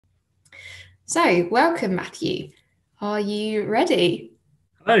So, welcome, Matthew. Are you ready?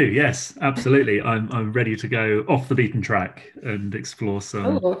 Oh yes, absolutely. I'm ready to go off the beaten track and explore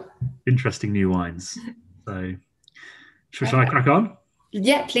some Oh, interesting new wines. So, shall I perfect. crack on?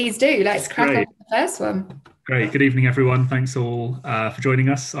 Yeah, please do. Let's crack on Great, with the first one. great. Good evening, everyone. Thanks all for joining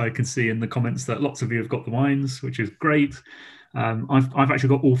us. I can see in the comments that lots of you have got the wines, which is great. I've actually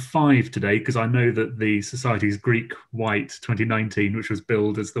got all five today because I know that the Society's Greek White 2019, which was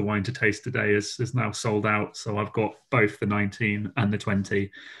billed as the wine to taste today, is now sold out. So I've got both the 19 and the 20,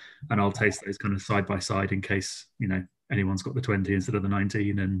 and I'll taste those kind of side by side in case anyone's got the 20 instead of the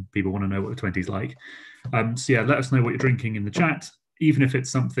 19 and people want to know what the 20 is like. So yeah, let us know what you're drinking in the chat, even if it's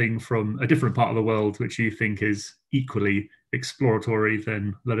something from a different part of the world which you think is equally exploratory.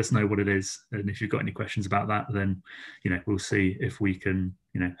 Then let us know what it is, and if you've got any questions about that, then we'll see if we can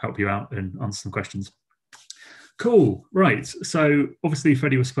help you out and answer some questions. Cool. Right. So obviously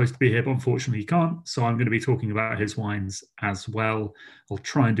Freddie was supposed to be here, but unfortunately he can't. So I'm going to be talking about his wines as well. I'll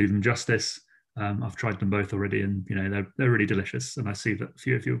try and do them justice. I've tried them both already, and they're really delicious. And I see that a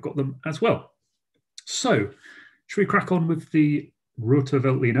few of you have got them as well. So, should we crack on with the Rote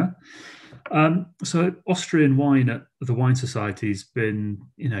Veltliner? So Austrian wine at the Wine Society's been,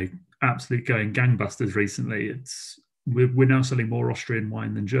 absolutely going gangbusters recently. We're now selling more Austrian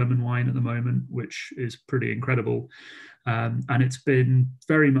wine than German wine at the moment, which is pretty incredible. And it's been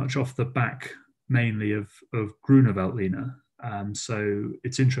very much off the back mainly of Gruner Veltliner. So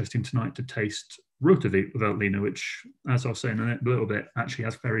it's interesting tonight to taste Rote Veltliner, which, as I was saying a little bit, actually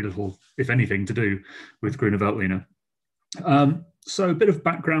has very little, if anything, to do with Gruner Veltliner. So a bit of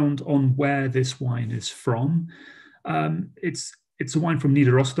background on where this wine is from. It's a wine from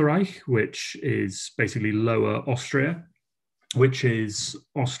Niederösterreich, which is basically Lower Austria, which is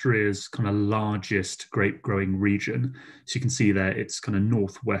Austria's kind of largest grape growing region. So you can see there it's kind of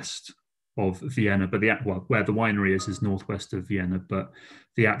northwest of Vienna, but where the winery is northwest of Vienna, but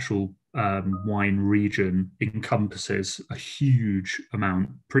the actual wine region encompasses a huge amount.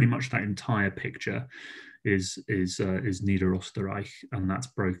 Pretty much that entire picture is Niederösterreich, and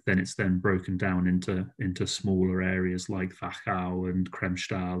it's then broken down into smaller areas like Wachau and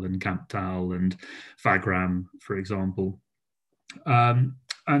Kremstal and Kamptal and Wagram, for example. And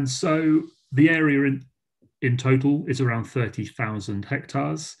so the area in total is around 30,000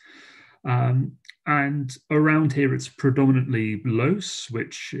 hectares. And around here, it's predominantly loess,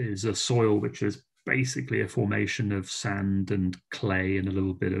 which is a soil which is basically a formation of sand and clay and a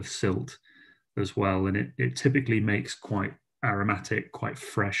little bit of silt as well. And it typically makes quite aromatic, quite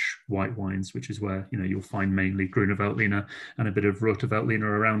fresh white wines, which is where you'll find mainly Gruner Veltliner and a bit of Rote Veltliner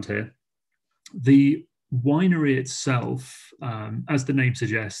around here. The winery itself, as the name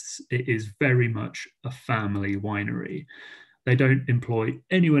suggests, it is very much a family winery. They don't employ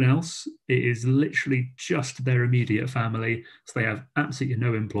anyone else. It is literally just their immediate family. So they have absolutely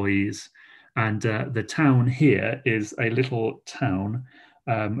no employees. And the town here is a little town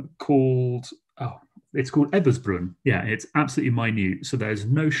called, it's called Ebersbrunn. Yeah, it's absolutely minute. So there's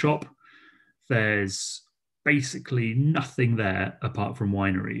no shop. There's basically nothing there apart from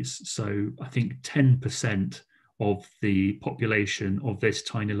wineries. So I think 10% of the population of this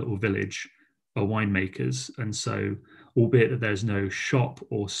tiny little village are winemakers. And so, albeit that there's no shop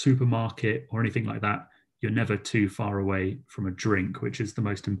or supermarket or anything like that, you're never too far away from a drink, which is the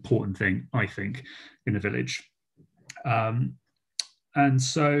most important thing, I think, in a village. And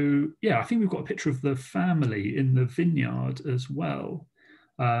so, yeah, I think we've got a picture of the family in the vineyard as well.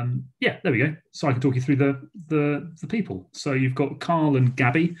 Yeah, there we go. So I can talk you through the people. So you've got Carl and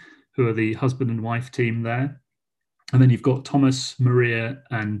Gabby, who are the husband and wife team there. And then you've got Thomas, Maria,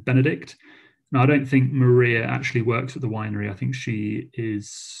 and Benedict. Now, I don't think Maria actually works at the winery. I think she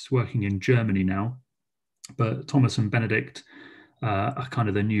is working in Germany now. But Thomas and Benedict are kind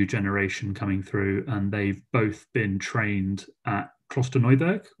of the new generation coming through, and they've both been trained at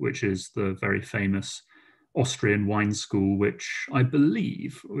Klosterneuburg, which is the very famous Austrian wine school, which I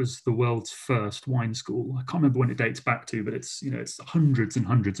believe was the world's first wine school. I can't remember when it dates back to, but it's hundreds and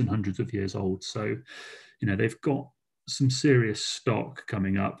hundreds and hundreds of years old. So, they've got some serious stock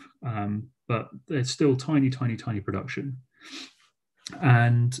coming up, but it's still tiny, tiny, tiny production.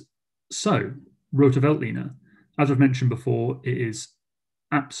 And so, Rote Veltliner, as I've mentioned before, it is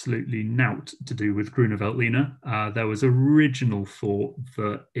absolutely nout to do with Gruner Veltliner. There was original thought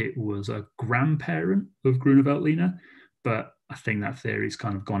that it was a grandparent of Gruner Veltliner, but I think that theory's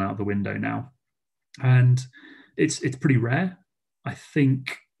kind of gone out the window now. And it's pretty rare. I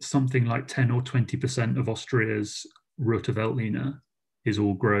think something like 10 or 20% of Austria's Rote Veltliner is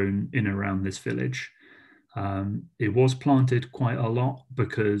all grown in around this village. It was planted quite a lot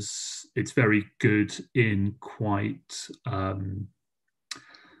because it's very good in quite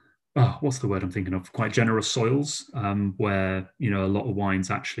what's the word I'm thinking of? Quite generous soils, where a lot of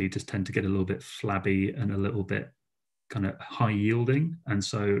wines actually just tend to get a little bit flabby and a little bit kind of high yielding, and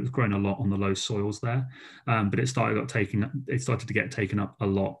so it was growing a lot on the low soils there. But it started to get taken up a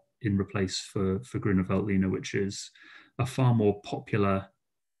lot in replace for Grüne Veltliner, which is a far more popular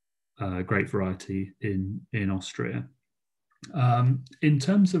grape variety in Austria. In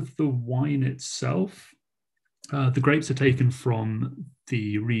terms of the wine itself, the grapes are taken from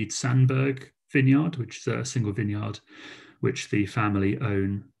the Reed Sandberg vineyard, which is a single vineyard which the family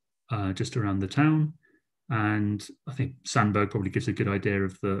own just around the town. And I think Sandberg probably gives a good idea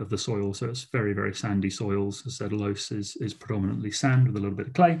of the soil. So it's very, very sandy soils. As I said, Los is predominantly sand with a little bit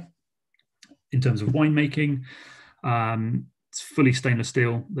of clay. In terms of winemaking, it's fully stainless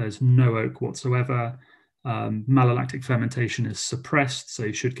steel. There's no oak whatsoever. Malolactic fermentation is suppressed, so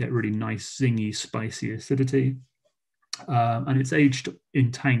you should get really nice, zingy, spicy acidity. And it's aged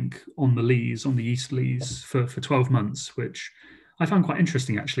in tank on the lees, on the East lees, for 12 months, which I found quite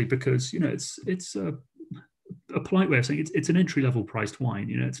interesting actually, because it's a polite way of saying it's an entry level priced wine.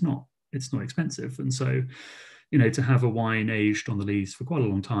 It's not expensive, and so to have a wine aged on the lees for quite a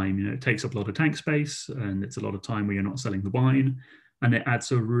long time, it takes up a lot of tank space, and it's a lot of time where you're not selling the wine, and it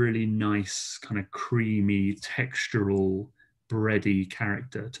adds a really nice kind of creamy, textural, bready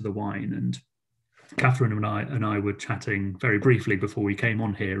character to the wine. And Catherine and I were chatting very briefly before we came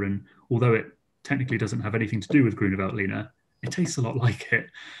on here, and although it technically doesn't have anything to do with Grüne Veltliner, it tastes a lot like it.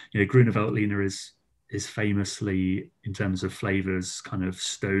 Grüne Veltliner is famously, in terms of flavors, kind of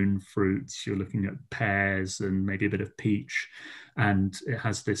stone fruits. You're looking at pears and maybe a bit of peach, and it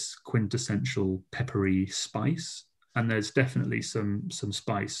has this quintessential peppery spice. And there's definitely some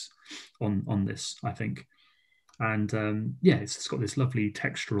spice on this, I think. And it's got this lovely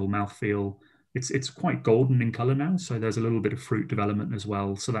textural mouthfeel. It's quite golden in color now, so there's a little bit of fruit development as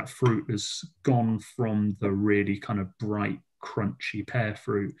well. So that fruit has gone from the really kind of bright, crunchy pear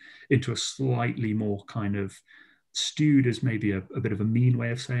fruit into a slightly more kind of stewed, is maybe a bit of a mean way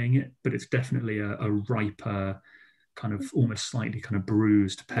of saying it, but it's definitely a riper, kind of almost slightly kind of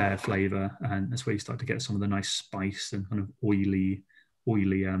bruised pear flavor, and that's where you start to get some of the nice spice and kind of oily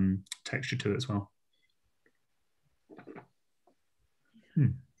texture to it as well.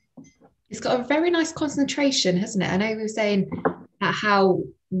 It's got a very nice concentration, hasn't it? I know we were saying how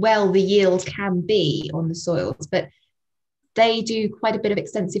well the yield can be on the soils, but they do quite a bit of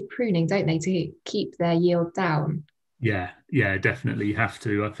extensive pruning, don't they, to keep their yield down? Yeah, definitely. You have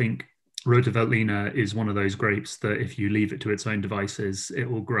to. I think Rote Veltliner is one of those grapes that if you leave it to its own devices, it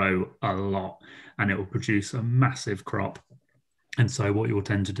will grow a lot and it will produce a massive crop. And so what you'll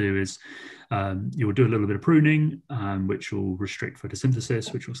tend to do is you'll do a little bit of pruning, which will restrict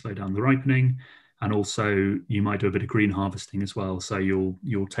photosynthesis, which will slow down the ripening. And also you might do a bit of green harvesting as well. So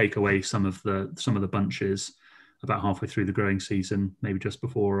you'll take away some of the bunches about halfway through the growing season, maybe just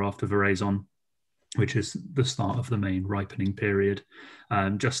before or after veraison, which is the start of the main ripening period,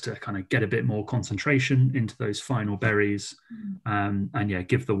 just to kind of get a bit more concentration into those final berries, and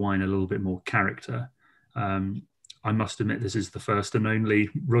give the wine a little bit more character. I must admit, this is the first and only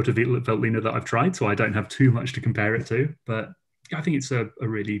Rote Veltliner that I've tried, so I don't have too much to compare it to. But I think it's a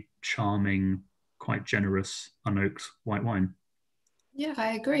really charming, quite generous, unoaked white wine. Yeah,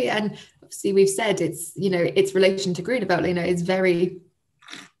 I agree. And obviously, we've said its relation to Grüne Veltliner is very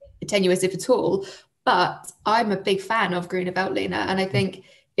tenuous, if at all. But I'm a big fan of Grüne Veltliner, and I think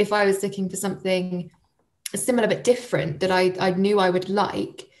if I was looking for something similar but different that I knew I would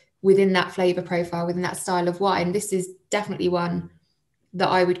like, within that flavor profile, within that style of wine, this is definitely one that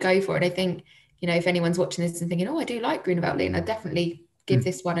I would go for. And I think, if anyone's watching this and thinking, oh, I do like Grüne Veltliner, I'd definitely give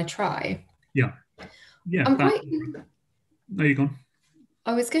this one a try. Yeah. I'm quite... There you go.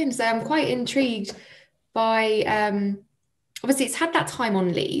 I was going to say, I'm quite intrigued by, obviously it's had that time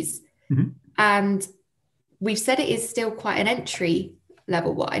on lees, and we've said it is still quite an entry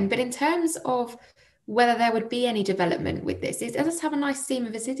level wine, but in terms of whether there would be any development with this, it does have a nice seam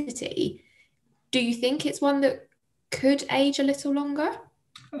of acidity. Do you think it's one that could age a little longer?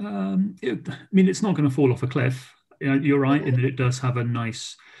 It's not going to fall off a cliff. You're right in that it does have a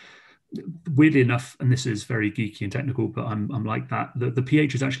nice, weirdly enough, and this is very geeky and technical, but I'm like that. The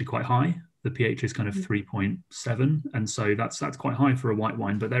pH is actually quite high. The pH is kind of 3.7, and so that's quite high for a white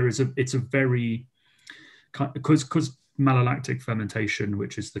wine. But it's a very, because malolactic fermentation,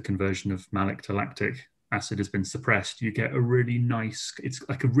 which is the conversion of malic to lactic acid, has been suppressed, you get a really nice, it's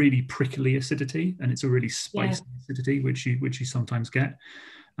like a really prickly acidity, and it's a really spicy acidity, which you sometimes get.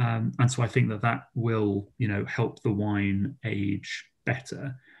 And so I think that will, help the wine age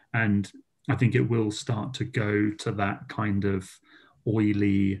better. And I think it will start to go to that kind of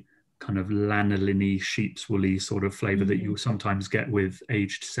oily, kind of lanolin-y, sheep's woolly sort of flavour that you'll sometimes get with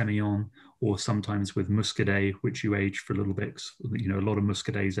aged Semillon, or sometimes with Muscadet, which you age for a little bit. A lot of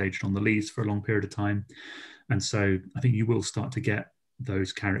Muscadet is aged on the lees for a long period of time. And so I think you will start to get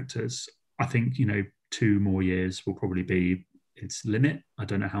those characters. I think, 2 more years will probably be its limit. I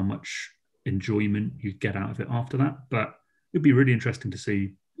don't know how much enjoyment you get out of it after that, but it'd be really interesting to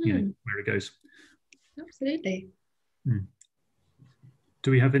see, where it goes. Absolutely.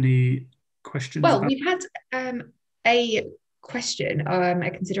 Do we have any questions? Well, we've had a question,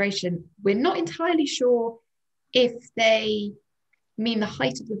 a consideration. We're not entirely sure if they mean the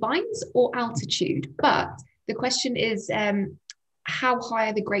height of the vines or altitude, but the question is, how high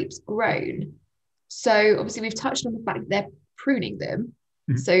are the grapes grown? So obviously we've touched on the fact that they're pruning them.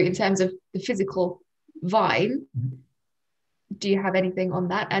 So in terms of the physical vine, do you have anything on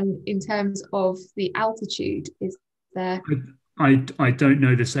that? And in terms of the altitude, is there... I don't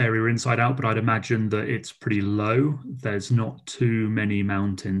know this area inside out, but I'd imagine that it's pretty low. There's not too many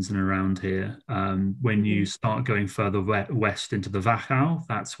mountains in around here. When you start going further west into the Wachau,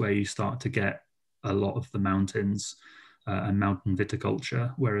 that's where you start to get a lot of the mountains and mountain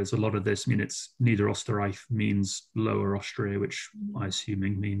viticulture. Whereas a lot of this, it's Niederösterreich means Lower Austria, which I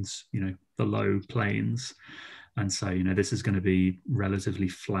assuming means, the low plains. And so, this is going to be relatively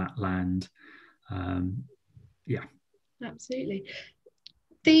flat land. Absolutely.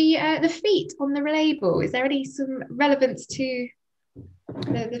 The feet on the label, is there some relevance to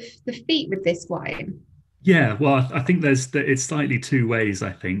the feet with this wine? Yeah, well, I think it's slightly 2 ways,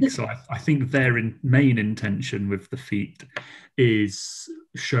 I think. So I think their main intention with the feet is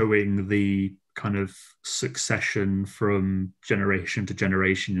showing the kind of succession from generation to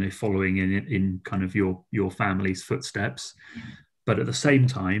generation, following in kind of your family's footsteps. But at the same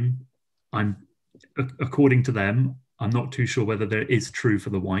time, according to them, I'm not too sure whether there is true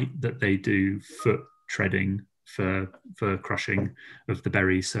for the white that they do foot treading for crushing of the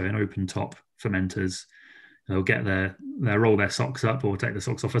berries. So in open top fermenters, they'll roll their socks up, or take the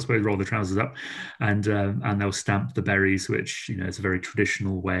socks off, I suppose, roll the trousers up, and they'll stamp the berries, which is a very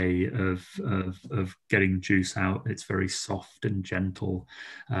traditional way of getting juice out. It's very soft and gentle.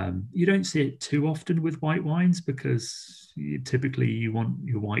 You don't see it too often with white wines because typically you want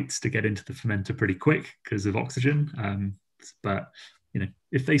your whites to get into the fermenter pretty quick because of oxygen. But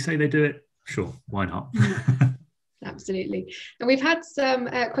if they say they do it, sure, why not? Absolutely. And we've had some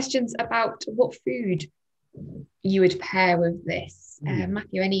questions about what food you would pair with this.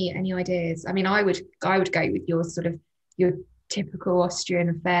 Matthew, any ideas? I mean, I would go with your typical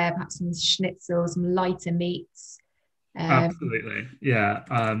Austrian fare, perhaps some schnitzel, some lighter meats. Absolutely, yeah.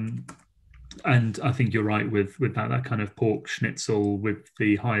 And I think you're right with that kind of pork schnitzel with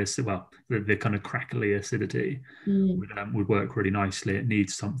the highest, the kind of crackly acidity would work really nicely. It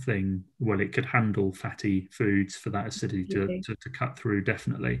needs something, it could handle fatty foods for that acidity to cut through,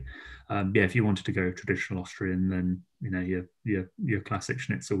 definitely. If you wanted to go traditional Austrian, then your classic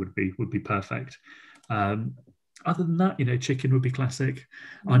schnitzel would be perfect. Other than that, chicken would be classic.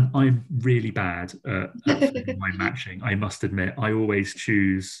 I'm really bad at wine matching. I must admit, I always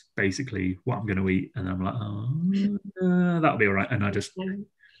choose basically what I'm going to eat, and I'm like, that'll be all right. And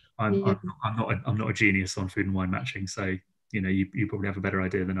I'm not a genius on food and wine matching, so you probably have a better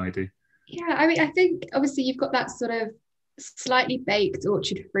idea than I do. Yeah, I mean, I think obviously you've got that sort of slightly baked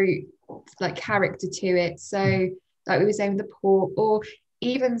orchard fruit like character to it. So like we were saying with the pork, or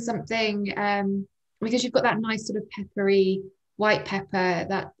even something because you've got that nice sort of peppery white pepper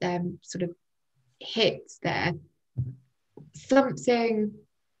that sort of hits there. Something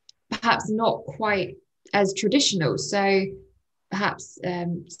perhaps not quite as traditional. So perhaps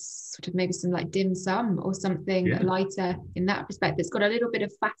sort of maybe some like dim sum or something lighter in that respect, that's got a little bit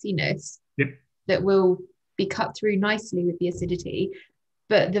of fattiness that will be cut through nicely with the acidity,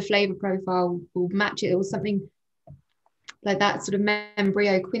 but the flavor profile will match it, or something like that sort of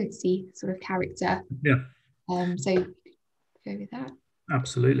Membrio Quincy sort of character. So go with that.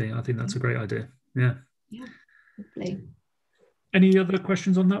 Absolutely, I think that's a great idea. Yeah, lovely. Any other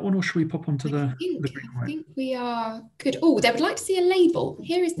questions on that one, or should we pop onto I think we are good. Oh, they would like to see a label.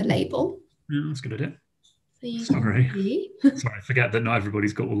 Here is the label. Yeah, that's a good idea. So Sorry, I forget that not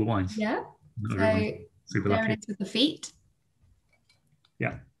everybody's got all the wines. Yeah. Super lucky. There it is with the feet.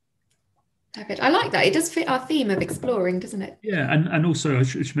 Yeah. Perfect. I like that. It does fit our theme of exploring, doesn't it? Yeah, and also I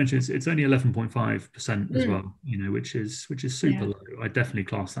should mention it's only 11.5% as well. Which is super low. I definitely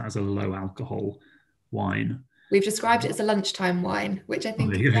class that as a low alcohol wine. We've described it as a lunchtime wine, which I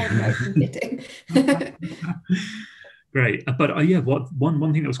think is very nice and fitting. Great. But yeah,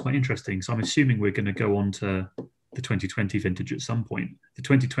 one thing that was quite interesting. So I'm assuming we're going to go on to the 2020 vintage at some point. The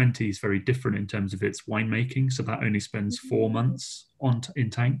 2020 is very different in terms of its winemaking. So that only spends 4 months in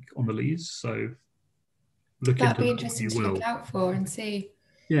tank on the lees. So that'd be interesting to look out for and see.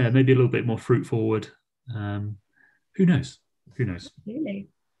 Yeah, maybe a little bit more fruit forward. Who knows? Who knows? Really?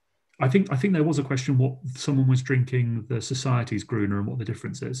 I think there was a question what someone was drinking the Society's Gruner and what the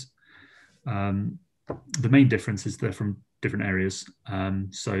difference is. The main difference is they're from different areas.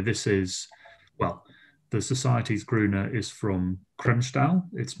 So this is, well, the Society's Gruner is from Kremstal.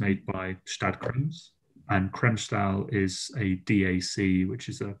 It's made by Stadtkrems. And Kremstal is a DAC, which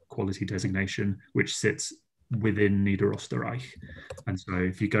is a quality designation, which sits within Niederösterreich. And so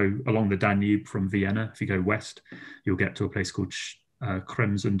if you go along the Danube from Vienna, if you go west, you'll get to a place called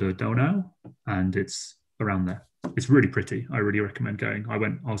Krems an der Donau, and it's around there. It's really pretty. I really recommend going. I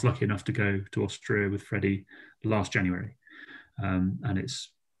was lucky enough to go to Austria with Freddie last January, and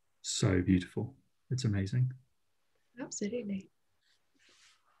it's so beautiful. It's amazing. Absolutely.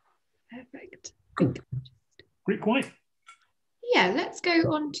 Perfect. Cool. Greek white. Yeah, let's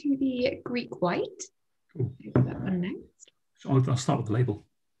go on to the Greek white. Cool. That one next. I'll start with the label.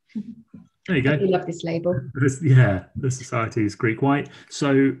 There you go. I love this label. The Society's Greek white.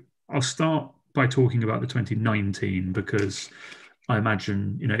 So I'll start by talking about the 2019 because I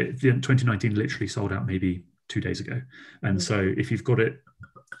imagine, the 2019 literally sold out maybe 2 days ago. And so if you've got it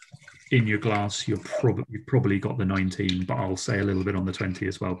in your glass, you've probably got the 19, but I'll say a little bit on the 20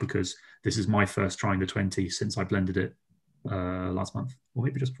 as well, because this is my first trying the 20 since I blended it last month, or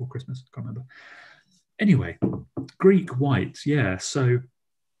maybe just before Christmas, can't remember. Anyway, Greek white, yeah. So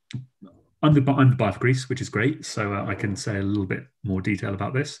I'm the buyer for Greece, which is great. So I can say a little bit more detail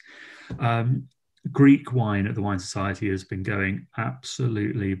about this. Greek wine at the Wine Society has been going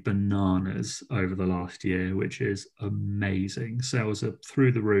absolutely bananas over the last year, which is amazing. Sales are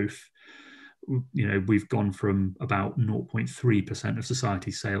through the roof. We've gone from about 0.3% of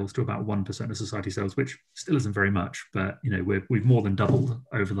society sales to about 1% of society sales, which still isn't very much, but we've more than doubled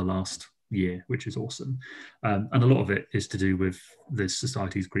over the last year, which is awesome. And a lot of it is to do with this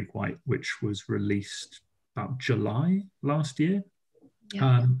Society's Greek white, which was released about July last year.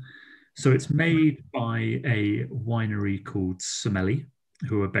 Yeah. So it's made by a winery called Semeli,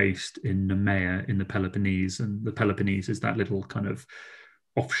 who are based in Nemea in the Peloponnese. And the Peloponnese is that little kind of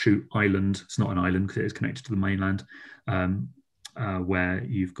offshoot island. It's not an island because it is connected to the mainland, where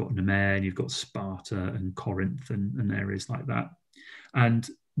you've got Nemea and you've got Sparta and Corinth and areas like that. And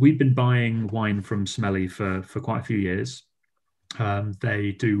we've been buying wine from Semeli for quite a few years.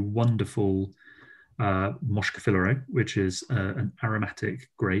 They do wonderful Moschkefilero, which is an aromatic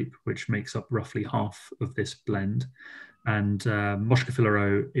grape, which makes up roughly half of this blend. And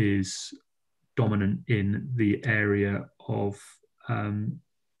Moschkefilero is dominant in the area of my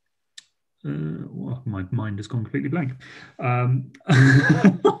mind has gone completely blank.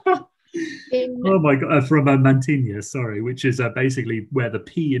 Oh my God, from Mantinea, sorry, which is basically where the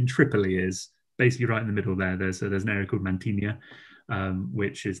P in Tripoli is, basically right in the middle there. There's an area called Mantinea,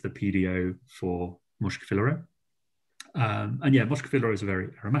 which is the PDO for Moschkefilero. And yeah, Moschkefilero is a very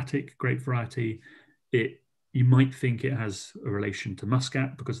aromatic grape variety. You might think it has a relation to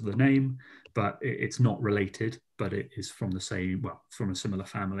Muscat because of the name, but it's not related, but it is from from a similar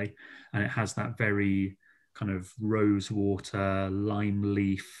family. And it has that very kind of rosewater, lime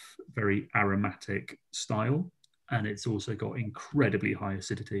leaf, very aromatic style. And it's also got incredibly high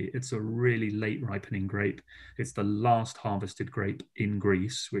acidity. It's a really late ripening grape. It's the last harvested grape in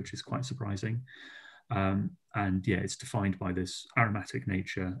Greece, which is quite surprising. And yeah, it's defined by this aromatic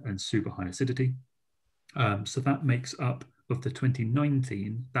nature and super high acidity. So that makes up, of the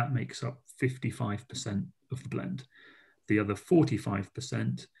 2019, that makes up 55% of the blend. The other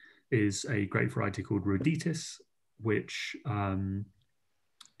 45% is a grape variety called Rhoditis, which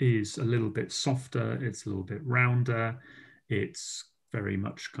is a little bit softer, it's a little bit rounder, it's very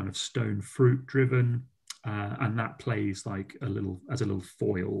much kind of stone fruit driven, and that plays like as a little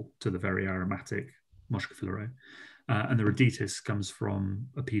foil to the very aromatic Moschkefilero. And the Rhoditis comes from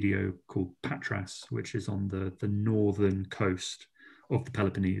a PDO called Patras, which is on the northern coast of the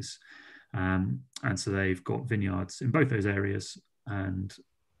Peloponnese. And so they've got vineyards in both those areas, and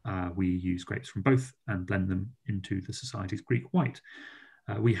we use grapes from both and blend them into the Society's Greek white.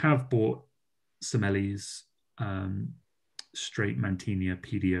 We have bought Semeli's straight Mantinea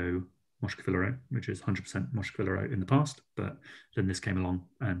PDO Moschkefilero, which is 100% Moschkefilero in the past, but then this came along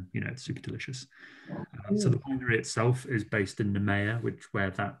and, it's super delicious. So the winery itself is based in Nemea,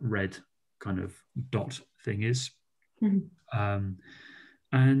 where that red kind of dot thing is. Mhm.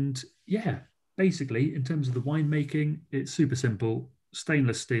 And yeah, basically, in terms of the winemaking, it's super simple.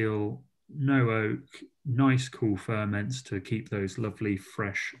 Stainless steel, no oak, nice cool ferments to keep those lovely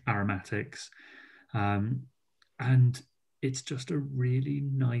fresh aromatics. And it's just a really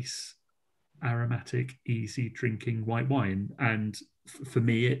nice, aromatic, easy drinking white wine. And for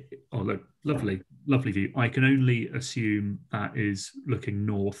me, look, lovely view. I can only assume that is looking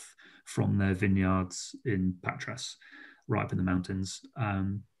north from their vineyards in Patras, right up in the mountains.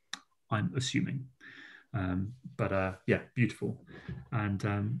 I'm assuming. But beautiful.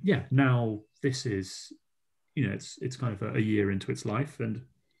 And yeah, now this is, it's kind of a year into its life, and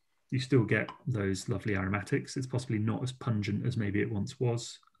you still get those lovely aromatics. It's possibly not as pungent as maybe it once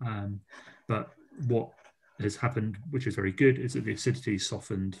was. But what has happened, which is very good, is that the acidity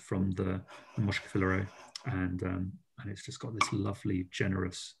softened from the Muscafilero, and it's just got this lovely,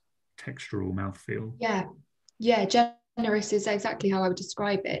 generous, textural mouthfeel. Yeah, generous is exactly how I would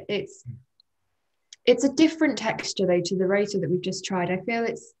describe it. It's a different texture though to the Rota that we've just tried. I feel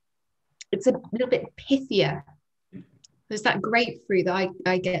it's a little bit pithier. There's that grapefruit that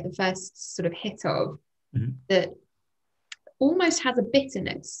I get the first sort of hit of, that almost has a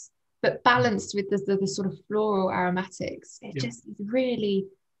bitterness, but balanced with the sort of floral aromatics. It just is really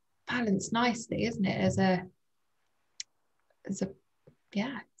balanced nicely, isn't it? As a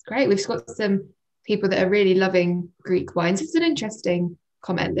yeah, it's great. We've got some people that are really loving Greek wines. It's an interesting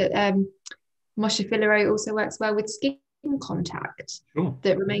comment that Muscafilero also works well with skin contact. Sure.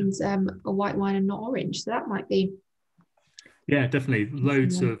 That remains a white wine and not orange. So that might be. Yeah, definitely.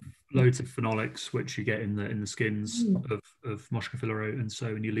 Loads of phenolics which you get in the skins of Muscafilero, and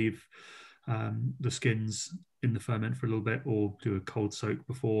so when you leave the skins in the ferment for a little bit or do a cold soak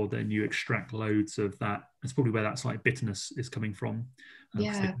before, then you extract loads of that. It's probably where that slight bitterness is coming from. They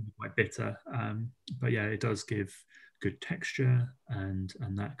can be quite bitter, but yeah, it does give good texture and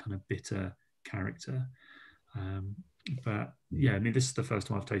that kind of bitter character. But yeah, I mean, this is the first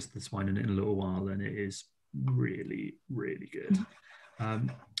time I've tasted this wine in a little while, and it is really, really good.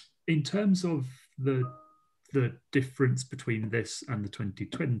 In terms of the difference between this and the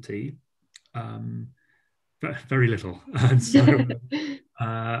 2020, very little. And so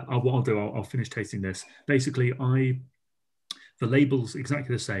what I'll do, I'll finish tasting this. Basically, the label's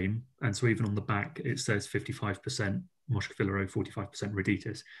exactly the same, and so even on the back it says 55% Muscafilero, 45%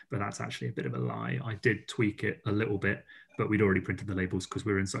 Reditis, but that's actually a bit of a lie. I did tweak it a little bit, but we'd already printed the labels because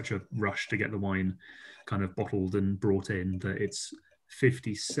we were in such a rush to get the wine kind of bottled and brought in, that it's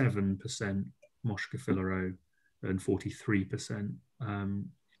 57% Muscafilero and 43%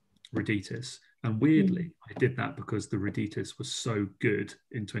 Reditis. And weirdly, I did that because the Reditis was so good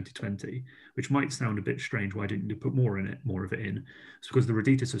in 2020, which might sound a bit strange. Why didn't you put more of it in? It's because the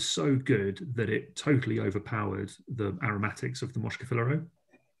Reditis is so good that it totally overpowered the aromatics of the Muscafilero.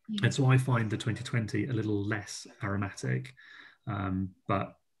 And so I find the 2020 a little less aromatic,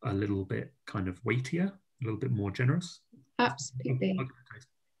 but a little bit kind of weightier, a little bit more generous. Absolutely.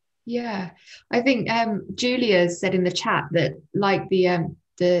 Yeah, I think Julia said in the chat that, like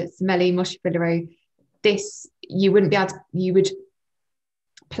the smelly Muscafilero, this you would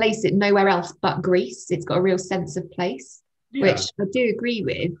place it nowhere else but Greece. It's got a real sense of place, which I do agree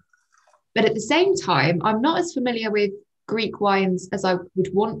with. But at the same time, I'm not as familiar with Greek wines as I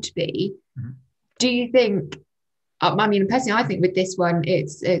would want to be. Do you think? I mean, personally, I think with this one,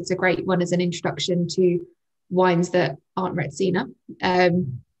 it's a great one as an introduction to wines that aren't Retsina,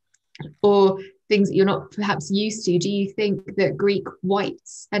 or things that you're not perhaps used to. Do you think that Greek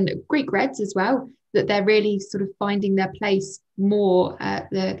whites and Greek reds as well, that they're really sort of finding their place more at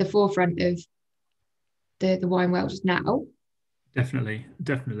the forefront of the wine world now? Definitely.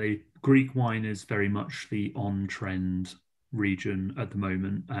 Greek wine is very much the on-trend region at the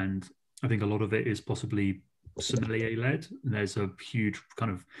moment, and I think a lot of it is possibly sommelier-led. There's a huge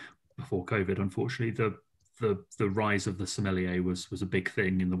kind of, before COVID, unfortunately, the rise of the sommelier was a big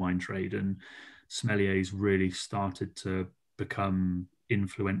thing in the wine trade, and sommeliers really started to become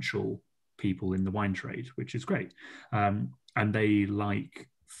influential people in the wine trade, which is great. And they like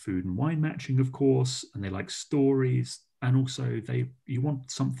food and wine matching, of course, and they like stories. And also you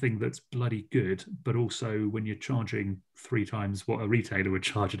want something that's bloody good, but also when you're charging 3 times what a retailer would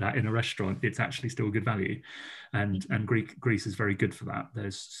charge it at in a restaurant, it's actually still good value. And Greece is very good for that.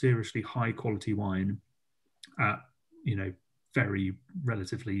 There's seriously high quality wine at, very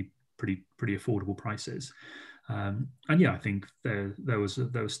relatively pretty affordable prices. And yeah, I think there was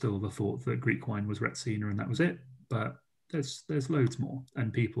still the thought that Greek wine was Retsina and that was it. But there's loads more,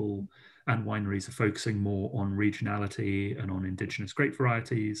 and people and wineries are focusing more on regionality and on indigenous grape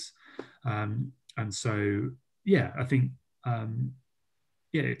varieties, and so yeah, I think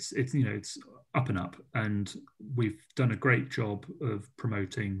yeah, it's it's up and up, and we've done a great job of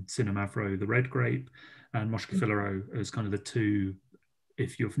promoting Cinnamavro, the red grape, and Moscafilero as kind of the two.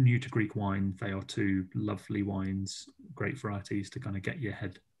 If you're new to Greek wine, they are two lovely wines, great varieties to kind of get your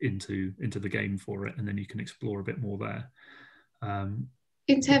head into the game for it, and then you can explore a bit more there.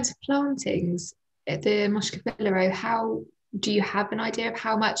 In terms of plantings, the Moscafilero, how do you have an idea of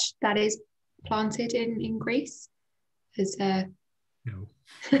how much that is planted in Greece? Is there? No,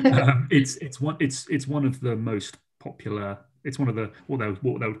 it's one of the most popular. It's one of the what they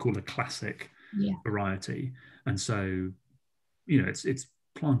would call a classic variety, and so it's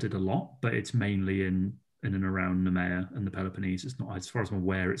planted a lot, but it's mainly in and around Nemea and the Peloponnese. It's not, as far as I'm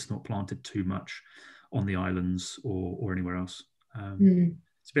aware, it's not planted too much on the islands or anywhere else.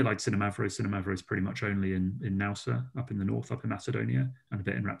 It's a bit like Cinnamavro. Cinnamavro is pretty much only in Nausa, up in the north, up in Macedonia, and a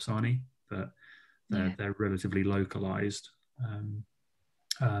bit in Rapsani, but they're relatively localized.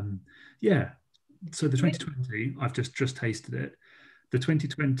 Yeah. So the 2020, I've just tasted it. The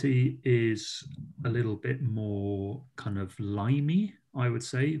 2020 is a little bit more kind of limey, I would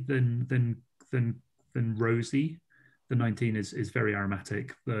say, than rosy. The 19 is very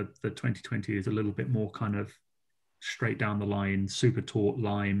aromatic. The 2020 is a little bit more kind of straight down the line, super taut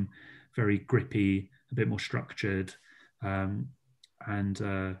lime, very grippy, a bit more structured, and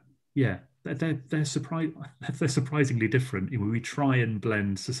yeah, they're surprisingly different. We try and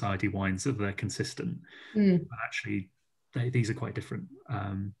blend society wines so they're consistent, but actually these are quite different,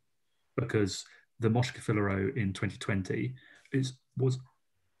 because the Moscafilero in 2020 was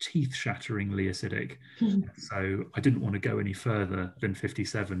teeth-shatteringly acidic. So I didn't want to go any further than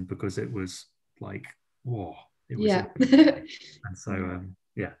 57 because it was like, whoa, it was. Yeah. And so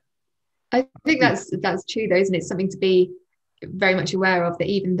yeah, I think that's true though, isn't it? Something to be very much aware of, that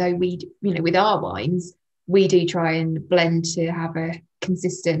even though we, with our wines, we do try and blend to have a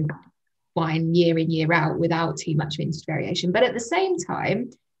consistent wine year in, year out without too much vintage variation. But at the same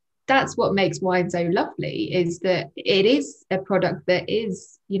time, that's what makes wine so lovely, is that it is a product that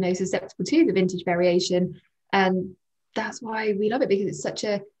is, susceptible to the vintage variation. And that's why we love it, because it's such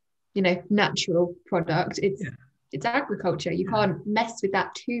a, natural product. It's agriculture. You can't mess with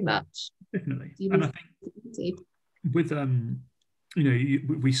that too much. Definitely. And I think with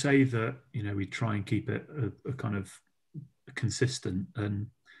we say that we try and keep it a kind of consistent, and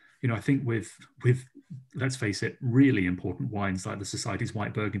I think with let's face it, really important wines like the Society's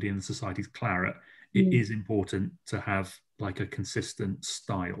White Burgundy and the Society's Claret, it is important to have like a consistent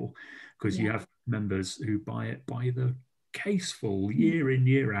style, because you have members who buy it by the caseful year in,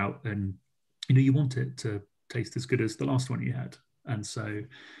 year out, and you want it to taste as good as the last one you had. And so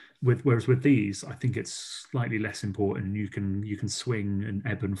whereas with these, I think it's slightly less important. You can swing and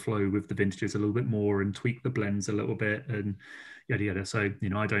ebb and flow with the vintages a little bit more and tweak the blends a little bit and yada yada. So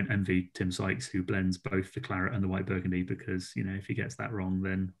I don't envy Tim Sykes, who blends both the Claret and the White Burgundy, because if he gets that wrong,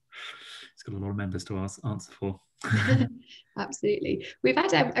 then he's got a lot of members to answer for. Absolutely. We've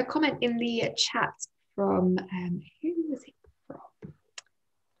had a comment in the chat from who was it from?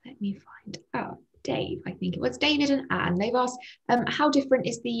 Let me find out. Dave, I think it was David and Anne. They've asked, how different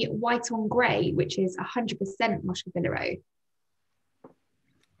is the white on grey, which is 100% Moscafilero?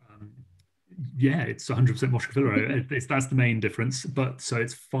 Yeah, it's 100% Moscafilero. That's the main difference. But so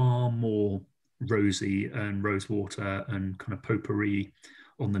it's far more rosy and rosewater and kind of potpourri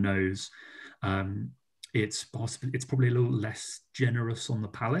on the nose. It's probably a little less generous on the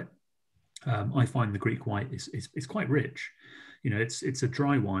palate. I find the Greek white is quite rich. It's a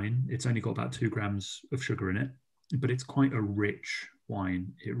dry wine. It's only got about 2 grams of sugar in it, but it's quite a rich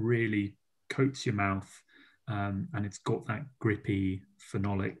wine. It really coats your mouth, and it's got that grippy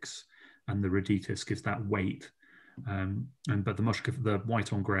phenolics, and the reditus gives that weight. But the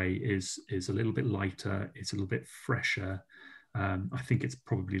white on grey is a little bit lighter. It's a little bit fresher. I think it's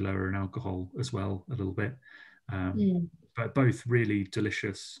probably lower in alcohol as well, a little bit. But both really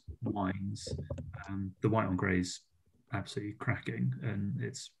delicious wines. The white on grey is absolutely cracking, and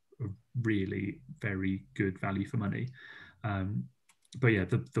it's a really very good value for money. But yeah,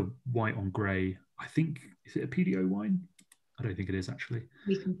 the white on grey, I think, is it a PDO wine? I don't think it is, actually.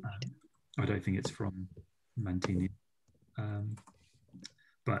 I don't think it's from Mantini,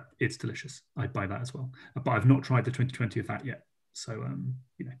 but it's delicious. I'd buy that as well, but I've not tried the 2020 of that yet, so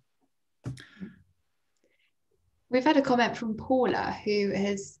We've had a comment from Paula, who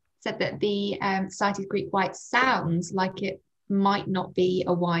has said that the Society's Greek White sounds like it might not be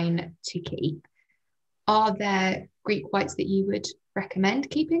a wine to keep. are there Greek whites that you would recommend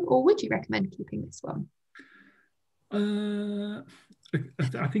keeping, or would you recommend keeping this one?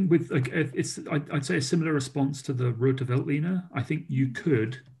 I think with I'd say a similar response to the Rote Veltliner. I think you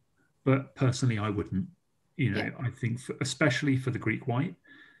could, but personally I wouldn't. I think especially for the Greek white,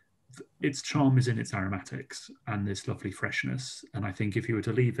 its charm is in its aromatics and this lovely freshness. And I think if you were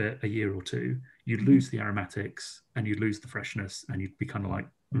to leave it a year or two, you'd lose the aromatics and you'd lose the freshness, and you'd be kind of like,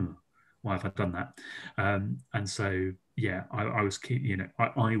 why have I done that? And so, yeah, I was keen,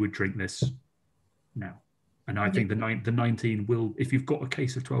 I would drink this now. And I think the 19 will, if you've got a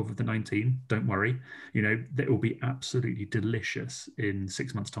case of 12 of the 19, don't worry. It will be absolutely delicious in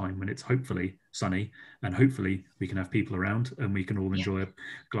 6 months' time when it's hopefully sunny, and hopefully we can have people around and we can all enjoy a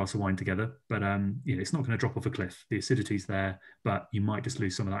glass of wine together. But it's not going to drop off a cliff. The acidity's there, but you might just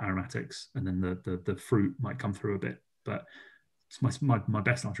lose some of that aromatics, and then the fruit might come through a bit. But my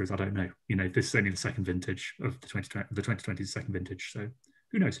best answer is I don't know. This is only the second vintage of the 2020 second vintage, so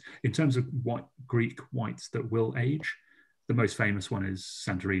who knows? In terms of Greek whites that will age, the most famous one is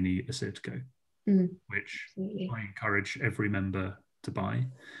Santorini Assyrtiko, which I encourage every member to buy.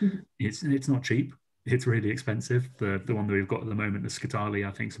 It's not cheap. It's really expensive. The one that we've got at the moment, the Scutali,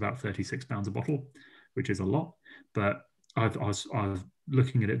 I think is about £36 a bottle, which is a lot. But I was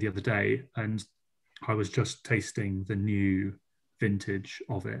looking at it the other day, and I was just tasting the new vintage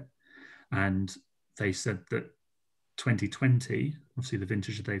of it, and they said that 2020, obviously the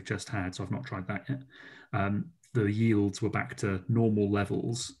vintage that they've just had, so I've not tried that yet, the yields were back to normal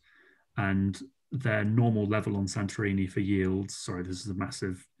levels, and their normal level on Santorini for yields, sorry, this is a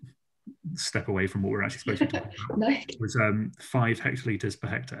massive step away from what we're actually supposed to be talking about, was 5 hectolitres per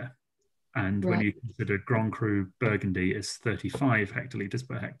hectare. And when you consider Grand Cru Burgundy is 35 hectolitres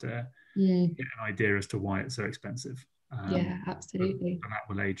per hectare, you get an idea as to why it's so expensive. Absolutely. And that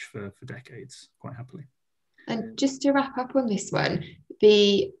will age for decades quite happily. And just to wrap up on this one,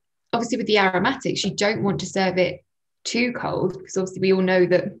 obviously with the aromatics, you don't want to serve it too cold, because obviously we all know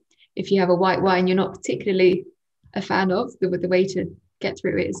that if you have a white wine you're not particularly a fan of, the way to get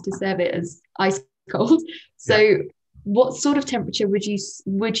through it is to serve it as ice cold. So what sort of temperature would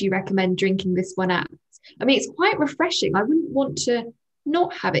you recommend drinking this one at? I mean, it's quite refreshing. I wouldn't want to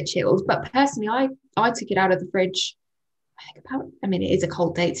not have it chilled, but personally I took it out of the fridge, it is a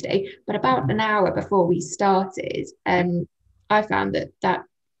cold day today, but about an hour before we started, and I found that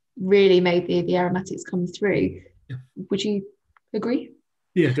really made the aromatics come through. Would you agree?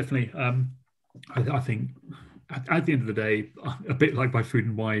 Yeah, definitely. I think at the end of the day, a bit like my food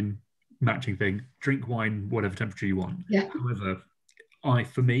and wine matching thing, drink wine whatever temperature you want. However,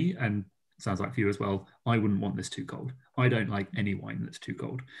 for me, and sounds like for you as well, I wouldn't want this too cold. I don't like any wine that's too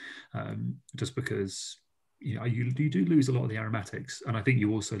cold, just because you do lose a lot of the aromatics, and I think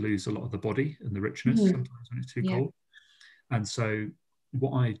you also lose a lot of the body and the richness sometimes when it's too cold. And so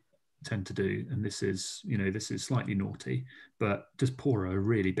what I tend to do, and this is slightly naughty, but just pour a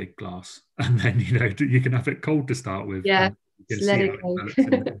really big glass, and then you can have it cold to start with. And you can let see it how go. it develops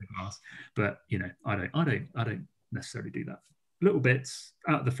in the glass. But I don't necessarily do that. Little bits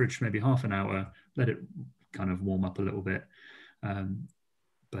out of the fridge, maybe half an hour, let it kind of warm up a little bit,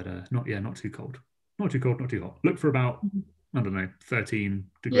 but not too cold. Not too cold, not too hot. Look for about, 13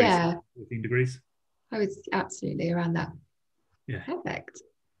 degrees, 14 degrees. I was absolutely around that. Yeah. Perfect.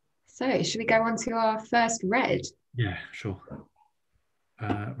 So should we go on to our first red? Yeah, sure.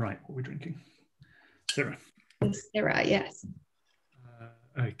 Right, what are we drinking? Syrah. Syrah, yes.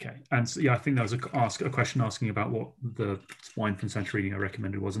 Okay, and so, I think there was a question asking about what the wine from Santorini I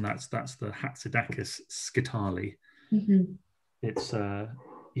recommended was, and that's the Hatzidakis Scutali. It's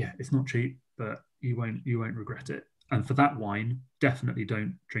it's not cheap, but you won't regret it. And for that wine, definitely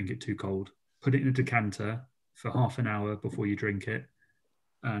don't drink it too cold. Put it in a decanter for half an hour before you drink it,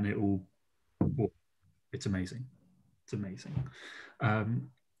 and it's amazing. It's amazing.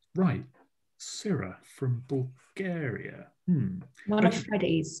 Right, Syrah from Bulgaria. One of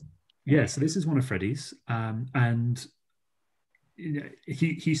Freddie's. Yeah, so this is one of Freddie's, and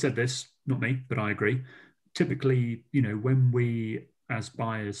he said this, not me, but I agree. Typically, when we, as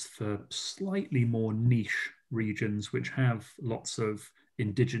buyers for slightly more niche regions which have lots of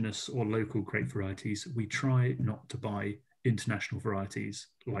indigenous or local grape varieties, we try not to buy international varieties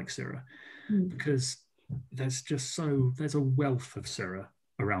like Syrah, because there's a wealth of Syrah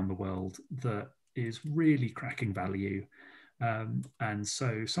around the world that is really cracking value. And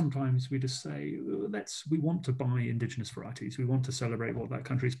so sometimes we just say, we want to buy indigenous varieties. We want to celebrate what that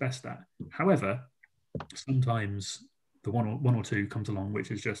country's best at. However, sometimes the one or two comes along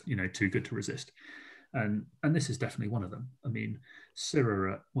which is just too good to resist, and this is definitely one of them. I mean,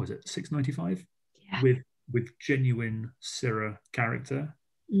 Syrah, what is it, $6.95? Yeah. with genuine Syrah character.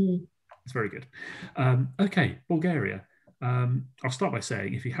 It's very good. Okay, Bulgaria. I'll start by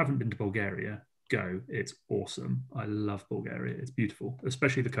saying, if you haven't been to Bulgaria, go. It's awesome. I love Bulgaria. It's beautiful,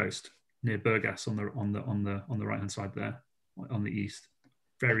 especially the coast near Burgas on the right hand side there, on the east.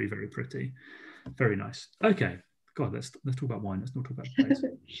 Very, very pretty. Very nice. Okay. God, let's talk about wine. Let's not talk about place.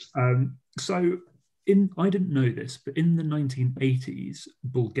 I didn't know this, but in the 1980s,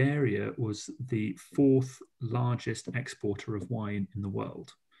 Bulgaria was the 4th largest exporter of wine in the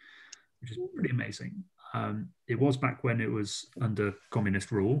world, which is pretty amazing. It was back when it was under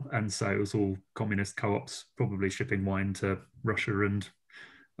communist rule, and so it was all communist co-ops probably shipping wine to Russia and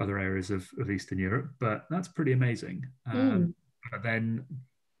other areas of Eastern Europe, but that's pretty amazing. But then,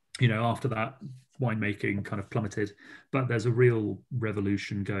 after that, winemaking kind of plummeted, but there's a real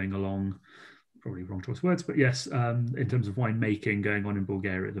revolution going along. Probably wrong choice of words, but yes, in terms of winemaking going on in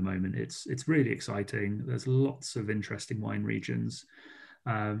Bulgaria at the moment, it's really exciting. There's lots of interesting wine regions.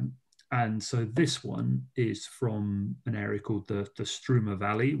 And so this one is from an area called the Struma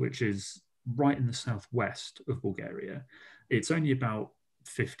Valley, which is right in the southwest of Bulgaria. It's only about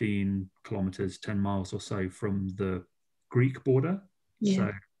 15 kilometers, 10 miles or so from the Greek border. Yeah.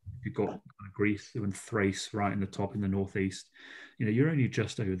 So you've got Greece and Thrace right in the top in the northeast. You're only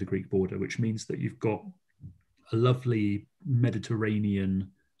just over the Greek border, which means that you've got a lovely Mediterranean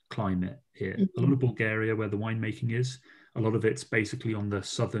climate here. A lot of Bulgaria, where the winemaking is, a lot of it's basically on the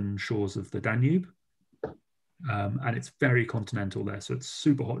southern shores of the Danube. And it's very continental there. So it's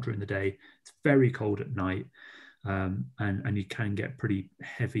super hot during the day. It's very cold at night. And you can get pretty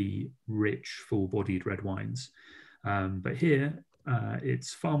heavy, rich, full-bodied red wines. But here,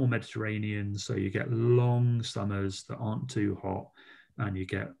 it's far more Mediterranean. So you get long summers that aren't too hot, and you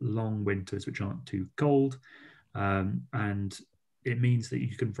get long winters which aren't too cold. And it means that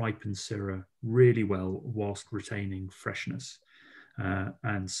you can ripen Syrah really well whilst retaining freshness.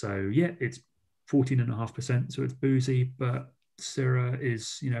 And so, yeah, it's 14.5%, so it's boozy, but Syrah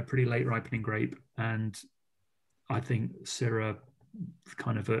is, a pretty late ripening grape. And I think Syrah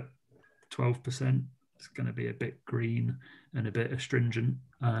kind of at 12% is going to be a bit green and a bit astringent.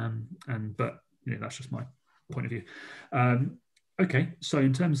 But that's just my point of view. Okay, so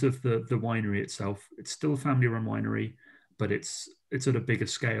in terms of the winery itself, it's still a family-run winery, but it's at a bigger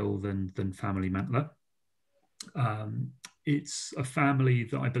scale than Family Mantler. It's a family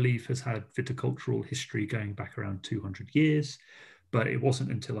that I believe has had viticultural history going back around 200 years, but it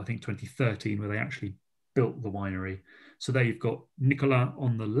wasn't until I think 2013 where they actually built the winery. So there you've got Nicola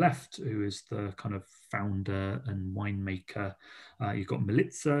on the left, who is the kind of founder and winemaker. You've got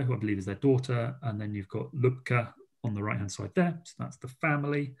Milica, who I believe is their daughter, and then you've got Lubka on the right-hand side there. So that's the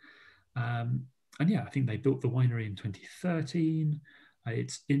family. And yeah, I think they built the winery in 2013.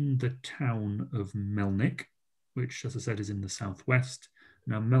 It's in the town of Melnik, which, as I said, is in the southwest.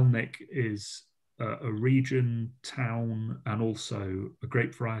 Now, Melnik is a region, town, and also a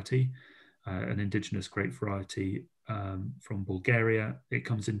grape variety, an indigenous grape variety from Bulgaria. It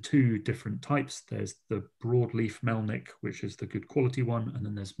comes in 2 different types. There's the broadleaf Melnik, which is the good quality one, and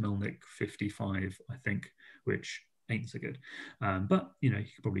then there's Melnik 55, I think, which ain't so good. But, you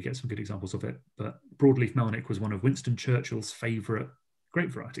could probably get some good examples of it. But broadleaf Melnik was one of Winston Churchill's favourite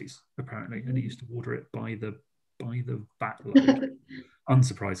grape varieties, apparently, and he used to order it by the backload,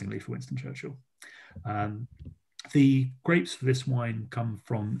 unsurprisingly for Winston Churchill. The grapes for this wine come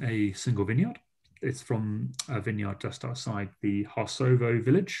from a single vineyard. It's from a vineyard just outside the Harsovo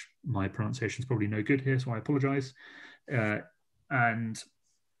village. My pronunciation is probably no good here, so I apologise. And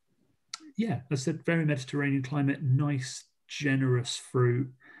yeah, as I said, very Mediterranean climate, nice, generous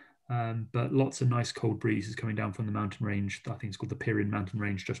fruit, but lots of nice cold breezes coming down from the mountain range. I think it's called the Pirin mountain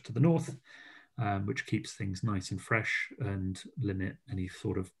range just to the north, which keeps things nice and fresh and limit any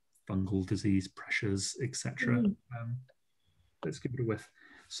sort of fungal disease pressures, etc. Let's give it a whiff.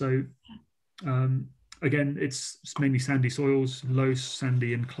 So again, it's mainly sandy soils, low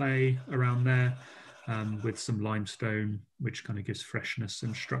sandy and clay around there, with some limestone, which kind of gives freshness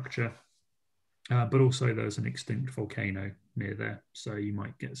and structure. But also there's an extinct volcano near there, so you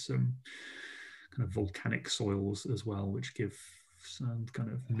might get some kind of volcanic soils as well, which give some kind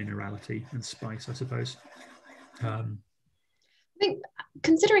of minerality and spice, I suppose. I think,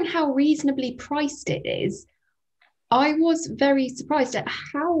 considering how reasonably priced it is, I was very surprised at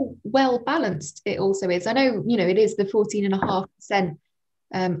how well balanced it also is. I know, it is the 14.5%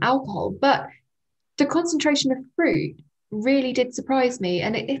 alcohol, but the concentration of fruit really did surprise me.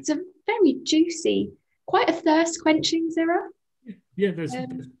 And it's a very juicy, quite a thirst quenching Syrah. Yeah,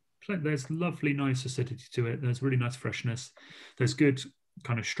 there's lovely, nice acidity to it. There's really nice freshness. There's good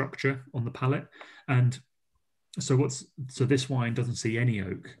kind of structure on the palate. And so this wine doesn't see any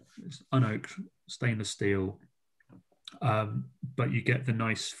oak. It's unoaked stainless steel, but you get the